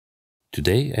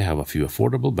Today I have a few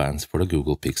affordable bands for the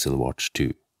Google Pixel Watch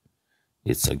 2.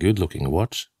 It's a good looking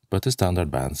watch, but the standard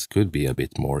bands could be a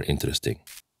bit more interesting.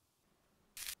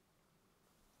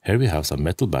 Here we have some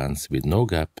metal bands with no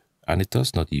gap, and it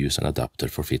does not use an adapter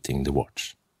for fitting the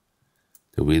watch.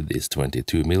 The width is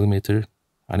 22 mm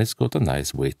and it's got a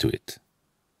nice weight to it.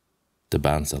 The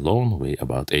bands alone weigh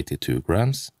about 82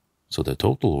 grams, so the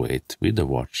total weight with the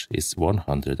watch is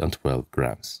 112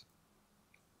 grams.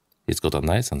 It's got a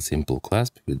nice and simple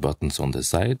clasp with buttons on the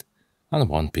side and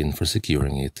one pin for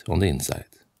securing it on the inside.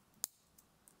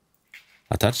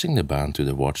 Attaching the band to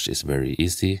the watch is very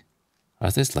easy,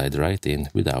 as they slide right in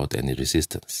without any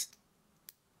resistance.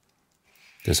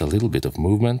 There's a little bit of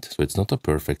movement, so it's not a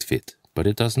perfect fit, but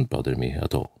it doesn't bother me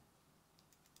at all.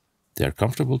 They are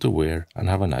comfortable to wear and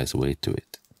have a nice weight to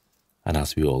it. And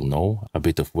as we all know, a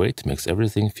bit of weight makes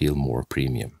everything feel more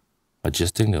premium.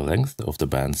 Adjusting the length of the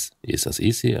bands is as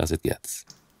easy as it gets.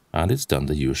 And it's done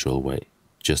the usual way.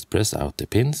 Just press out the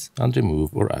pins and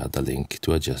remove or add a link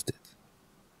to adjust it.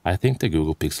 I think the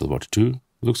Google Pixel Watch 2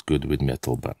 looks good with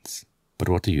metal bands. But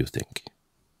what do you think?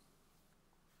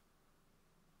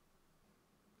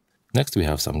 Next we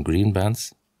have some green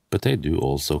bands, but they do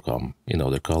also come in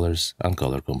other colors and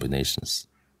color combinations.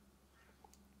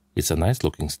 It's a nice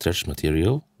looking stretch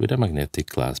material with a magnetic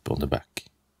clasp on the back.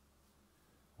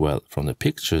 Well, from the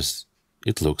pictures,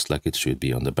 it looks like it should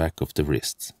be on the back of the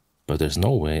wrist, but there's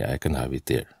no way I can have it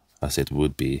there, as it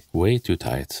would be way too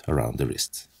tight around the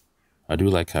wrist. I do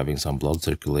like having some blood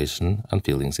circulation and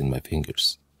feelings in my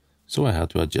fingers, so I had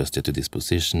to adjust it to this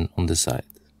position on the side.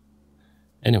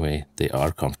 Anyway, they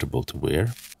are comfortable to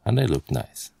wear and they look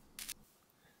nice.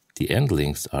 The end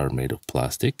links are made of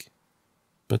plastic,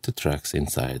 but the tracks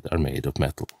inside are made of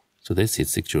metal, so they sit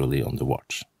securely on the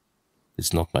watch.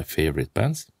 It's not my favorite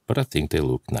bands, but I think they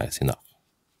look nice enough.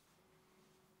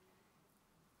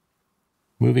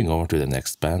 Moving over to the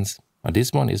next bands, and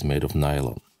this one is made of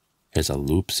nylon. Here's a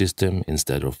loop system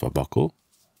instead of a buckle,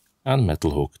 and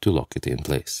metal hook to lock it in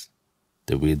place.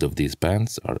 The width of these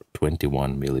bands are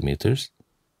 21 mm.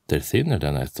 They're thinner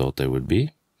than I thought they would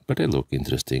be, but they look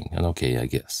interesting and okay, I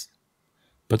guess.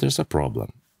 But there's a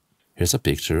problem. Here's a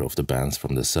picture of the bands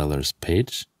from the seller's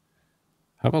page.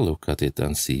 Have a look at it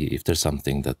and see if there's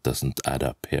something that doesn't add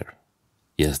up here.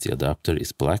 Yes, the adapter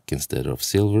is black instead of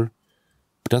silver,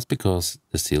 but that's because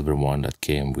the silver one that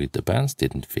came with the bands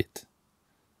didn't fit.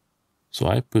 So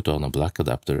I put on a black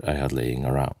adapter I had laying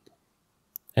around.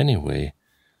 Anyway,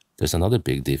 there's another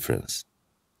big difference.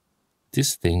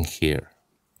 This thing here,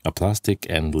 a plastic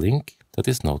end link that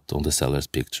is not on the seller's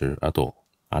picture at all,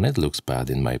 and it looks bad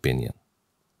in my opinion.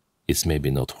 It's maybe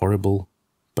not horrible,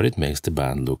 but it makes the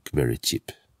band look very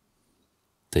cheap.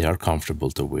 They are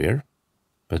comfortable to wear,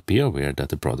 but be aware that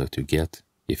the product you get,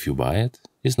 if you buy it,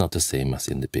 is not the same as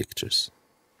in the pictures.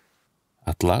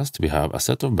 At last we have a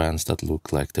set of bands that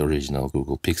look like the original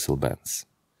Google Pixel bands,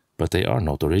 but they are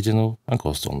not original and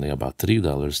cost only about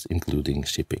 $3 including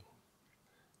shipping.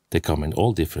 They come in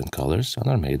all different colors and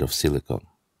are made of silicone.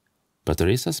 But there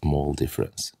is a small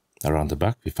difference. Around the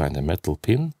back we find a metal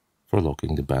pin for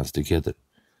locking the bands together.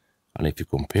 And if you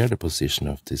compare the position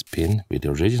of this pin with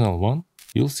the original one,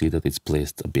 you'll see that it's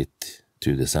placed a bit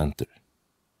to the center.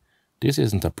 This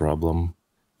isn't a problem,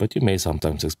 but you may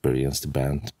sometimes experience the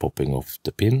band popping off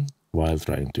the pin while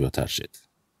trying to attach it.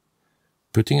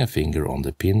 Putting a finger on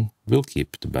the pin will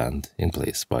keep the band in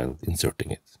place while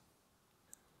inserting it.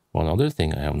 One other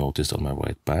thing I have noticed on my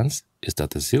white bands is that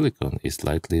the silicone is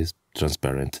slightly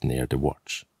transparent near the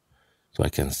watch. So I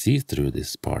can see through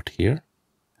this part here.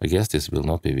 I guess this will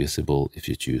not be visible if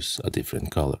you choose a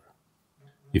different color.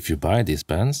 If you buy these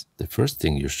bands, the first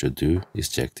thing you should do is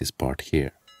check this part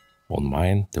here. On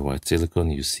mine, the white silicone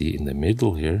you see in the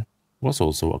middle here was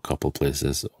also a couple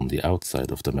places on the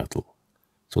outside of the metal.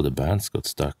 So the bands got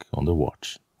stuck on the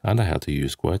watch, and I had to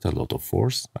use quite a lot of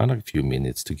force and a few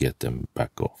minutes to get them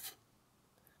back off.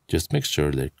 Just make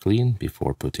sure they're clean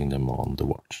before putting them on the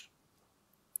watch.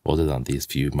 Other than these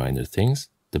few minor things,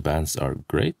 the bands are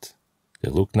great, they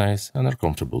look nice and are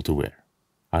comfortable to wear.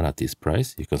 And at this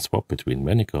price you can swap between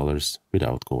many colors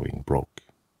without going broke.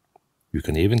 You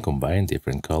can even combine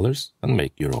different colors and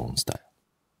make your own style.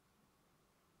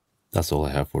 That's all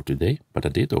I have for today, but I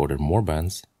did order more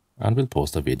bands and will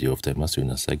post a video of them as soon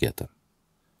as I get them.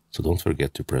 So don't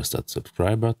forget to press that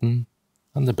subscribe button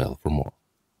and the bell for more.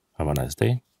 Have a nice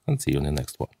day and see you in the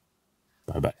next one.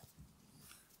 Bye bye.